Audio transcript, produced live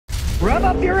Rev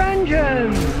up your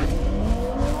engines!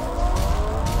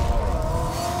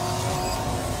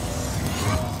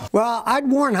 Well, I'd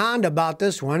warn Honda about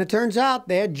this one. It turns out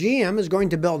that GM is going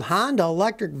to build Honda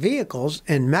electric vehicles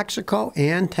in Mexico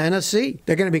and Tennessee.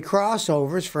 They're going to be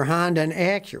crossovers for Honda and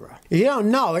Acura. If you don't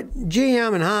know it,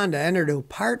 GM and Honda entered a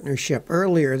partnership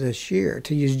earlier this year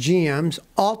to use GM's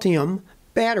Ultium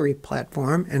battery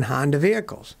platform in Honda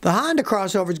vehicles. The Honda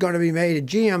crossover is going to be made at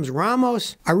GM's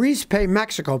Ramos Arizpe,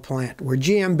 Mexico plant, where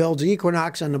GM builds the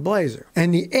Equinox and the Blazer.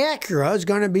 And the Acura is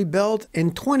going to be built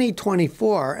in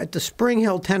 2024 at the Spring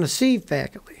Hill, Tennessee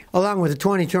factory, along with the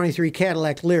 2023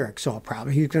 Cadillac Lyriq. So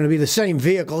probably he's going to be the same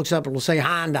vehicle, except it will say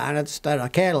Honda on it instead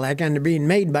of Cadillac, and they're being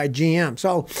made by GM.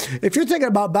 So if you're thinking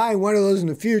about buying one of those in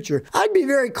the future, I'd be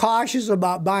very cautious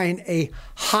about buying a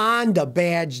Honda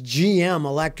badged GM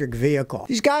electric vehicle.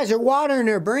 These guys are watering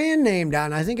their brand name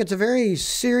down. I think it's a very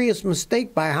serious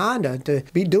mistake by Honda to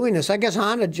be doing this. I guess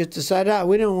Honda just decided,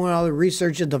 we don't want all the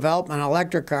research and development on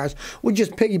electric cars. We'll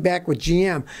just piggyback with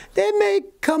GM. They may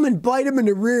come and bite them in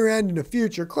the rear end in the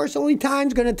future. Of course, only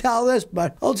time's going to tell this,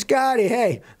 but old Scotty,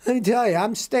 hey, let me tell you,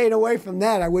 I'm staying away from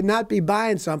that. I would not be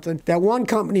buying something that one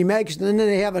company makes and then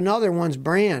they have another one's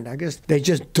brand. I guess they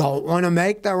just don't want to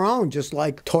make their own, just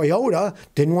like Toyota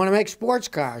didn't want to make sports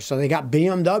cars. So they got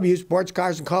BMW sports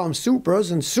cars and call them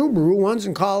Supras, and Subaru ones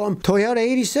and call them Toyota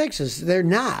 86s. They're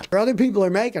not. Other people are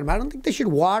making them. I don't think they should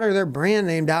water their brand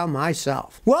name down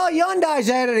myself. Well, Hyundai's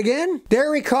at it again.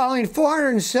 They're recalling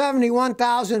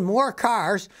 471,000 more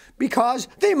cars because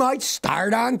they might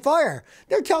start on fire.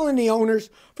 They're telling the owners,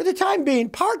 for the time being,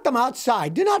 park them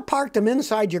outside. Do not park them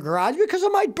inside your garage because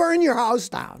it might burn your house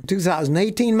down.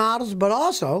 2018 models, but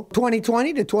also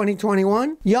 2020 to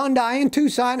 2021 Hyundai and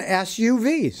Tucson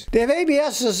SUVs. They have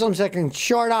ABS systems that can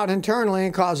short out internally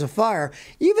and cause a fire,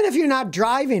 even if you're not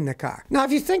driving the car. Now,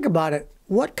 if you think about it,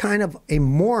 what kind of a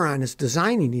moron is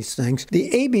designing these things?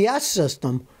 The ABS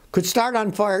system could start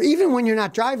on fire even when you're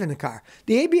not driving the car.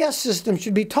 The ABS system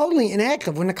should be totally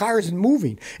inactive when the car isn't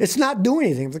moving. It's not doing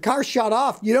anything. If the car's shut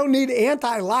off, you don't need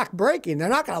anti-lock braking. They're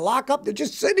not going to lock up. They're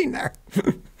just sitting there.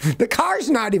 The car's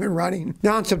not even running.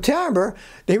 Now in September,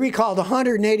 they recalled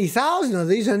 180,000 of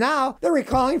these, and now they're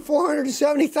recalling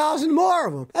 470,000 more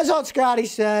of them. As old Scotty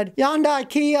said, Hyundai,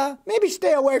 Kia, maybe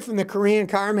stay away from the Korean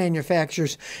car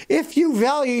manufacturers if you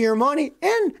value your money,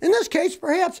 and in this case,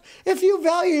 perhaps, if you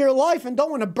value your life and don't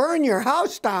want to burn your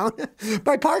house down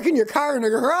by parking your car in a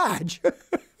garage.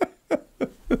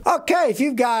 Okay, if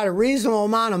you've got a reasonable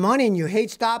amount of money and you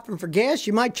hate stopping for gas,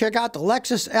 you might check out the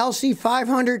Lexus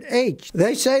LC500H.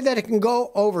 They say that it can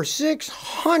go over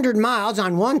 600 miles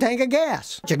on one tank of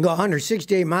gas. It can go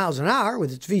 168 miles an hour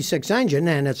with its V6 engine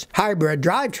and its hybrid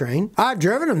drivetrain. I've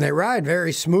driven them. They ride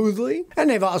very smoothly. And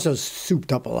they've also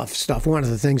souped up a lot of stuff. One of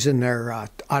the things in their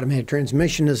automatic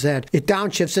transmission is that it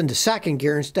downshifts into second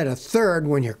gear instead of third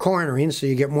when you're cornering, so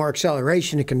you get more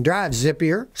acceleration. It can drive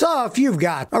zippier. So if you've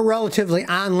got a relatively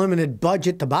unlimited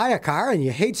budget to buy a car and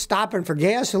you hate stopping for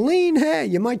gasoline, hey,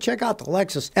 you might check out the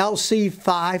Lexus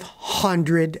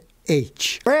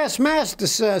LC500H. Brass Master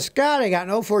says, Scotty, got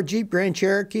an 04 Jeep Grand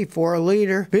Cherokee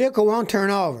 4-liter. Vehicle won't turn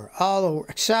over. All the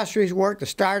accessories work. The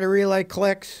starter relay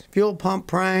clicks. Fuel pump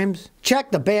primes.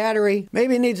 Check the battery.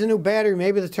 Maybe it needs a new battery.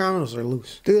 Maybe the terminals are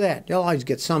loose. Do that. You'll always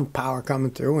get some power coming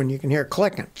through and you can hear it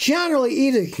clicking. Generally,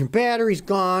 either your battery's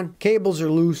gone, cables are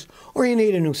loose, or you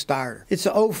need a new starter. It's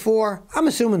a 04. I'm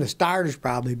assuming the starter's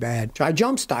probably bad. Try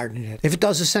jump starting it. If it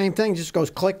does the same thing, just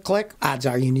goes click, click, odds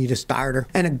are you need a starter.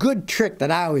 And a good trick that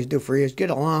I always do for you is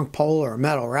get a long pole or a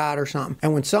metal rod or something.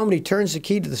 And when somebody turns the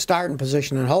key to the starting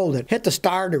position and hold it, hit the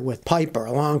starter with pipe or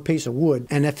a long piece of wood.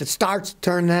 And if it starts to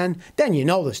turn then you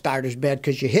know the starter's bad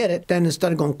because you hit it. Then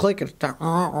instead of going click, it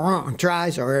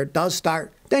tries, or it does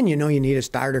start. Then you know you need a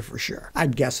starter for sure.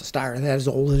 I'd guess a starter that as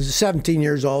old as 17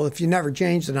 years old. If you never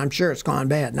changed it, I'm sure it's gone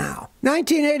bad now.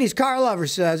 1980s car lover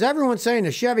says, everyone's saying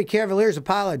the Chevy Cavalier's a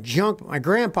pile of junk, but my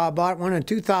grandpa bought one in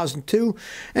 2002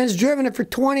 and has driven it for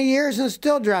 20 years and it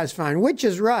still drives fine. Which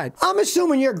is right? I'm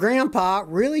assuming your grandpa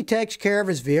really takes care of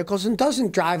his vehicles and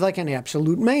doesn't drive like an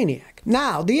absolute maniac.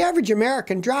 Now, the average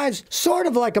American drives sort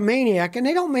of like a maniac and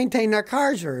they don't maintain their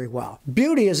cars very well.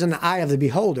 Beauty is in the eye of the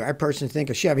beholder. I personally think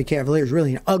a Chevy Cavalier is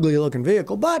really an ugly looking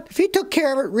vehicle, but if he took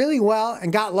care of it really well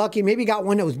and got lucky, maybe got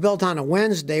one that was built on a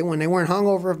Wednesday when they weren't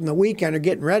hungover from the weekend or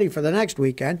getting ready for the next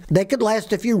weekend, they could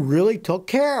last if you really took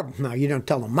care of them. Now, you don't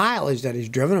tell the mileage that he's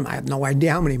driven them. I have no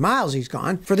idea how many miles he's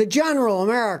gone. For the general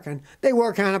American, they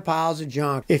were kind of piles of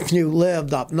junk. If you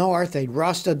lived up north, they'd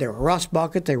rusted. They were rust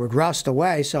bucket. They would rust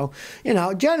away. So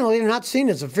generally they're not seen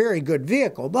as a very good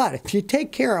vehicle. But if you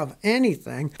take care of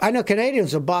anything, I know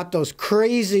Canadians have bought those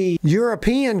crazy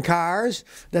European cars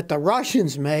that the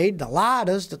Russians made, the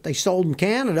Ladas that they sold in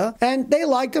Canada, and they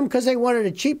liked them because they wanted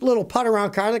a cheap little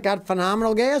put-around car that got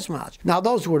phenomenal gas mileage. Now,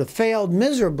 those would have failed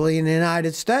miserably in the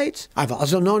United States. I've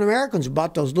also known Americans who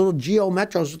bought those little Geo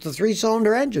Metros with the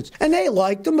 3-cylinder engines, and they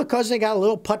liked them because they got a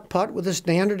little putt-putt with a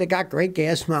standard. They got great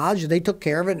gas mileage. They took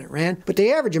care of it and it ran. But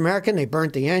the average American, they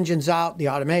burnt the engines out. The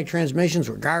automatic transmissions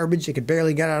were garbage. They could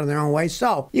barely get out of their own way.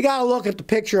 So you got to look at the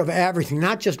picture of everything,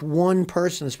 not just one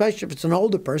person, especially if it's an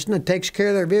older person that takes care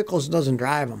of their vehicles and doesn't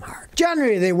drive them hard.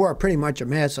 Generally, they were pretty much a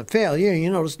massive failure.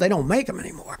 You notice they don't make them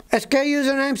anymore. SK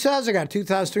username says, I got a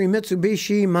 2003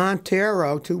 Mitsubishi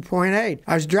Montero 2.8.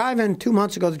 I was driving 2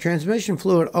 months ago. The transmission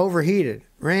fluid overheated.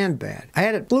 Ran bad. I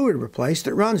had it fluid replaced.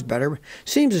 It runs better,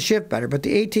 seems to shift better, but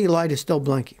the AT light is still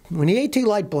blinking. When the AT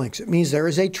light blinks, it means there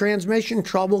is a transmission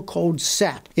trouble code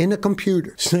set in the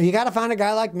computer. So you got to find a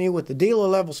guy like me with the dealer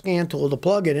level scan tool to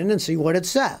plug it in and see what it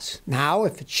says. Now,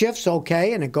 if it shifts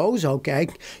okay and it goes okay,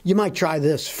 you might try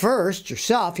this first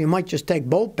yourself. You might just take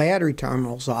both battery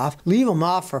terminals off, leave them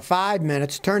off for 5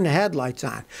 minutes, turn the headlights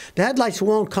on. The headlights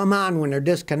won't come on when they're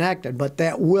disconnected, but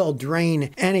that will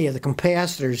drain any of the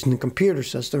capacitors in the computer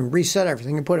system, reset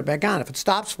everything and put it back on. If it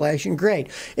stops flashing, great.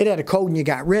 It had a code and you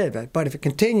got rid of it. But if it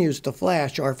continues to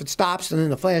flash, or if it stops and then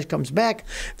the flash comes back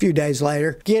a few days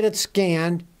later, get it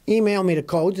scanned, email me the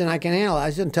codes and I can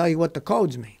analyze it and tell you what the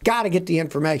codes mean. Got to get the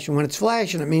information. When it's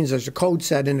flashing, it means there's a code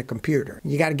set in the computer.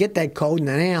 You got to get that code and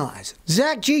then analyze it.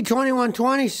 Zach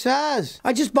G2120 says,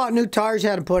 I just bought new tires,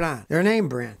 had them put on. They're a name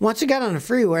brand. Once I got on the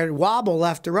freeway, it wobble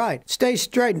left to right. Stays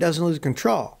straight and doesn't lose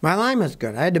control. My alignment's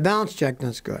good. I had the balance check and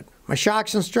it's good. My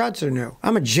shocks and struts are new.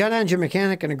 I'm a jet engine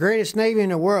mechanic in the greatest Navy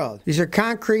in the world. These are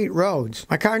concrete roads.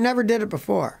 My car never did it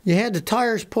before. You had the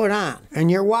tires put on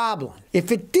and you're wobbling. If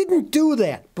it didn't do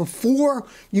that before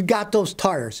you got those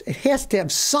tires, it has to have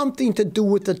something to do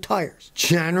with the tires.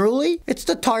 Generally, it's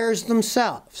the tires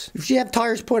themselves. If you have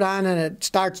tires put on and it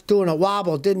starts doing a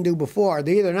wobble it didn't do before,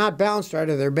 they're either not balanced right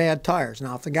or they're bad tires.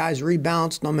 Now, if the guys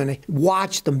rebalanced them and they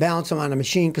watched them balance them on a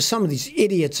machine, because some of these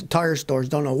idiots at tire stores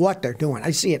don't know what they're doing.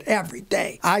 I see it every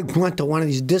day. I went to one of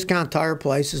these discount tire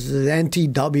places, the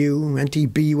NTW,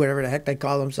 NTB, whatever the heck they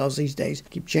call themselves these days.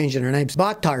 Keep changing their names.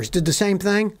 Bought tires, did the same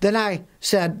thing. Then I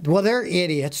said, well, they're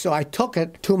idiots, so I took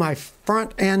it to my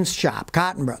front end shop,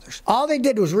 Cotton Brothers. All they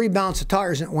did was rebalance the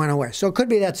tires and it went away. So it could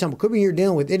be that simple. It could be you're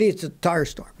dealing with idiots at the tire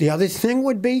store. The other thing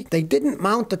would be they didn't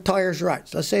mount the tires right.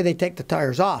 So let's say they take the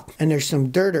tires off and there's some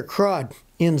dirt or crud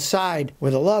inside where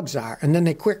the lugs are, and then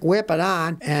they quick whip it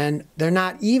on and they're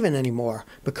not even anymore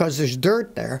because there's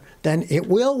dirt there, then it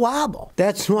will wobble.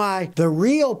 That's why the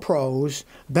real pros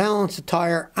balance the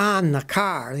tire on the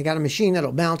car. They got a machine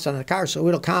that'll balance on the car so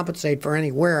it'll compensate for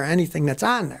any wear or anything that's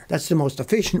on there. That's the most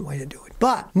efficient way to do it.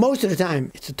 But most of the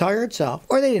time it's the tire itself,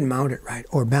 or they didn't mount it right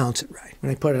or balance it right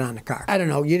when they put it on the car. I don't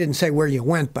know, you didn't say where you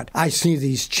went, but I see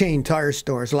these chain tire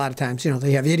stores a lot of times,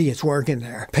 they have idiots working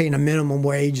there paying a minimum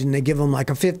wage and they give them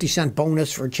like a 50-cent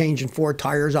bonus for changing 4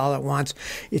 tires all at once.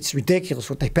 It's ridiculous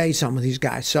what they pay some of these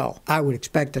guys. So I would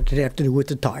expect that to have to do with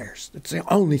the tires. It's the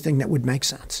only thing that would make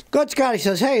sense. Good Scotty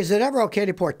says, hey, is it ever okay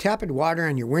to pour tepid water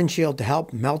on your windshield to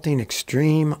help melting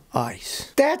extreme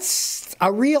ice? That's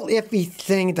a real iffy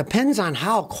thing. It depends on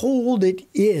how cold it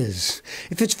is.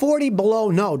 If it's 40 below,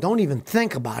 no, don't even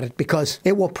think about it because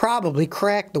it will probably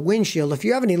crack the windshield. If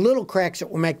you have any little cracks, it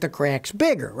will make the cracks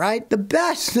bigger, right? The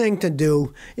best thing to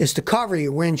do is to cover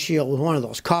your windshield with one of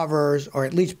those covers, or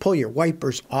at least pull your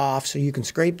wipers off so you can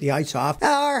scrape the ice off,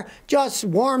 or just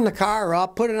warm the car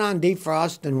up, put it on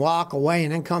defrost and walk away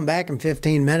and then come back in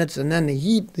 15 minutes and then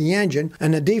heat the engine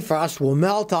and the defrost will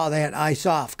melt all that ice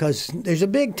off because there's a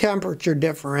big temperature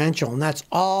differential and that's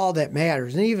all that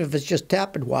matters. And even if it's just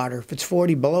tepid water, if it's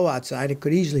 40 below outside, it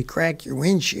could easily crack your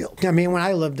windshield. I mean, when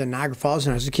I lived in Niagara Falls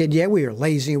and I was a kid, yeah, we were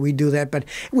lazy, we do that, but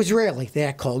it was rarely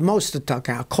that cold. Most of the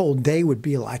time, a cold day would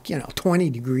be like, 20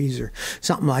 degrees or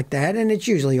something like that, and it's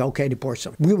usually okay to pour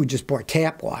some. We would just pour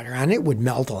tap water on it. It would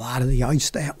melt a lot of the ice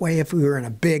that way if we were in a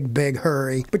big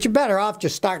hurry. But you're better off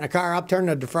just starting the car up,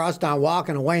 turning the defrost on,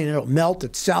 walking away, and it'll melt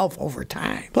itself over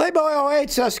time. Playboy 08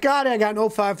 says, Scotty, I got an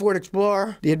 05 Ford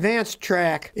Explorer. The advanced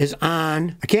track is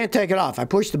on. I can't take it off. I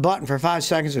push the button for 5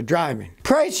 seconds of driving.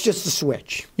 Pray it's just a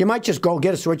switch. You might just go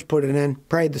get a switch, put it in,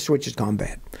 pray the switch has gone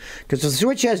bad. Because if the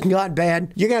switch hasn't gone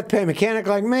bad, you're going to pay a mechanic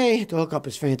like me to hook up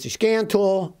his fancy scan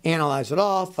tool, analyze it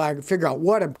all, figure out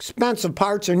what expensive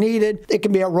parts are needed. It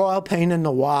can be a royal pain in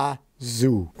the wah.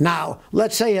 Zoo. Now,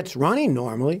 let's say it's running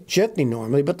normally, shifting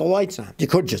normally, but the light's on. You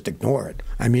could just ignore it.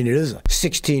 I mean, it is a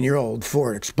 16-year-old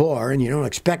Ford Explorer, and you don't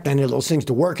expect any of those things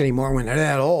to work anymore when they're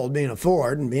that old, being a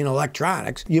Ford and being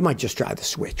electronics. You might just try the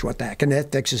switch. What the heck? And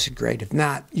that fixes it great. If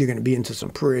not, you're going to be into some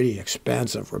pretty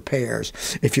expensive repairs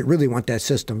if you really want that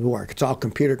system to work. It's all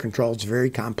computer controlled. It's very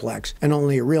complex. And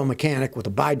only a real mechanic with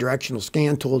a bidirectional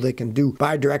scan tool that can do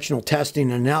bidirectional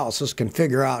testing and analysis can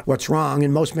figure out what's wrong.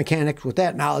 And most mechanics with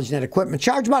that knowledge and that equipment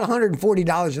charge about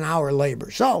 $140 an hour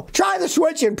labor. So try the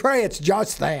switch and pray it's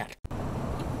just that.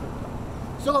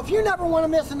 So if you never want to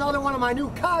miss another one of my new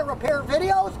car repair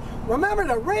videos, remember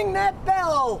to ring that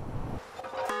bell.